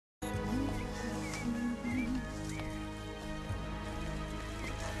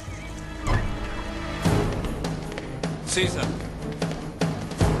Caesar.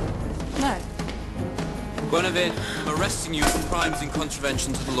 No. Guinevere, I'm arresting you for crimes in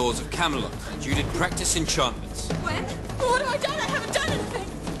contravention to the laws of Camelot, and you did practice enchantments. When? What have I done? I haven't done anything!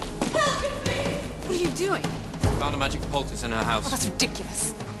 Help me! What are you doing? Found a magic poultice in her house. Oh, that's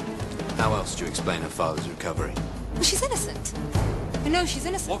ridiculous. How else do you explain her father's recovery? Well, she's innocent. I know she's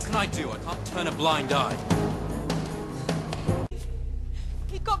innocent. What can I do? I can't turn a blind eye.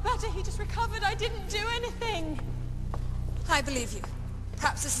 He got better, he just recovered. I didn't do anything. I believe you.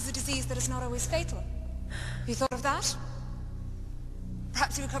 Perhaps this is a disease that is not always fatal. Have you thought of that?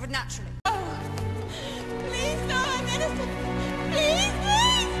 Perhaps he recovered naturally. Oh, please, no, I'm innocent. Please,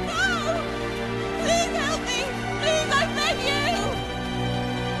 please, no! Please help me! Please, I beg you!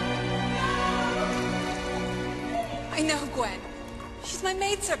 I know, Gwen. She's my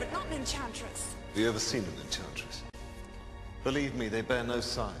maidservant, not an enchantress. Have you ever seen an enchantress? Believe me, they bear no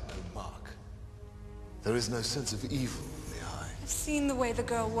sign, no mark. There is no sense of evil in the eye. I've seen the way the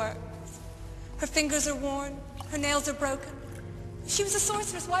girl works. Her fingers are worn, her nails are broken. If she was a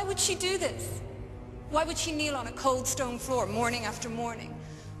sorceress, why would she do this? Why would she kneel on a cold stone floor morning after morning,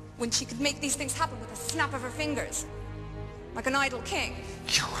 when she could make these things happen with a snap of her fingers? Like an idle king.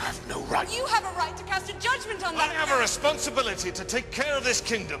 You have no right. You have a right to cast a judgment on that. I have a responsibility to take care of this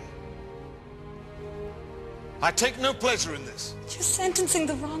kingdom. I take no pleasure in this. You're sentencing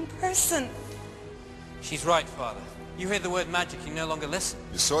the wrong person. She's right, Father. You hear the word magic, you no longer listen.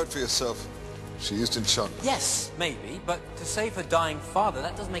 You saw it for yourself. She used enchantment. Yes, maybe, but to save her dying father,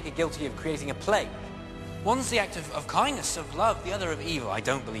 that does make her guilty of creating a plague. One's the act of kindness, of love, the other of evil. I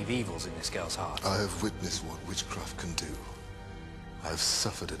don't believe evil's in this girl's heart. I have witnessed what witchcraft can do. I have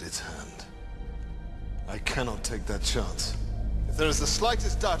suffered at its hand. I cannot take that chance. If there is the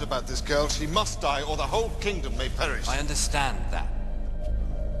slightest doubt about this girl, she must die or the whole kingdom may perish. I understand that.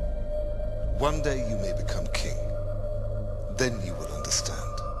 One day you may become king. Then you will understand.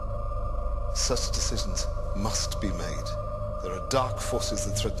 Such decisions must be made. There are dark forces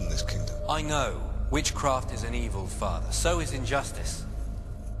that threaten this kingdom. I know. Witchcraft is an evil, Father. So is injustice.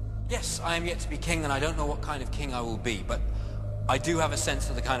 Yes, I am yet to be king, and I don't know what kind of king I will be, but I do have a sense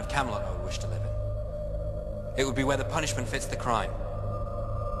of the kind of Camelot I would wish to live in. It would be where the punishment fits the crime.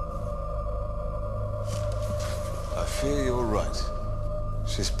 I fear you're right.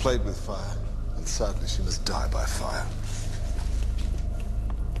 She's played with fire, and sadly she must die by fire.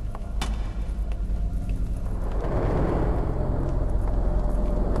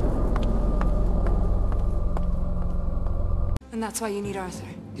 And that's why you need Arthur.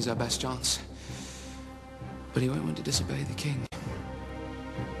 He's our best chance. But he won't want to disobey the king.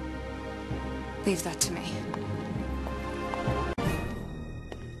 Leave that to me.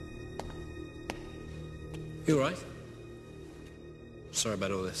 You all right? Sorry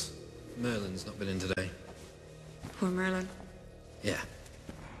about all this. Merlin's not been in today. Poor Merlin. Yeah.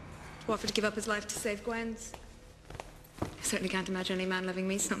 To offer to give up his life to save Gwen's. I certainly can't imagine any man loving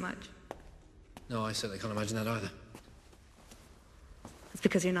me so much. No, I certainly can't imagine that either. It's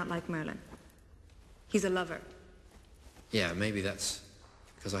because you're not like Merlin. He's a lover. Yeah, maybe that's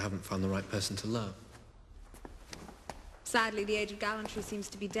because I haven't found the right person to love. Sadly, the age of gallantry seems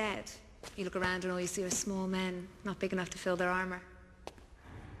to be dead. You look around and all you see are small men, not big enough to fill their armor.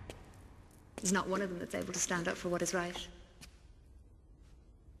 There's not one of them that's able to stand up for what is right.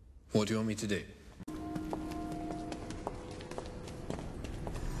 What do you want me to do?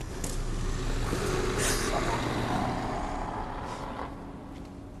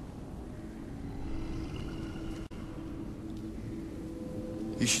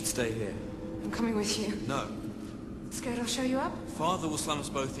 You should stay here. I'm coming with you. No. Scared I'll show you up? Father will slam us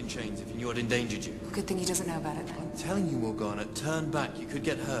both in chains if he knew I'd endangered you. Good thing he doesn't know about it then. I'm telling you, Morgana, turn back. You could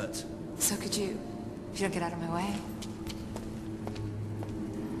get hurt. So could you, if you don't get out of my way.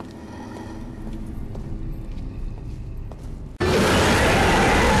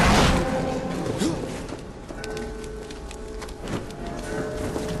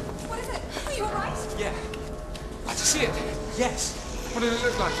 What is it? Are you alright? Yeah. I see it. Yes. What did it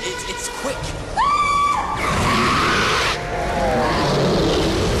look like? It's quick.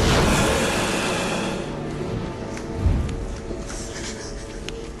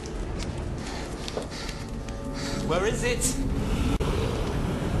 Where is it?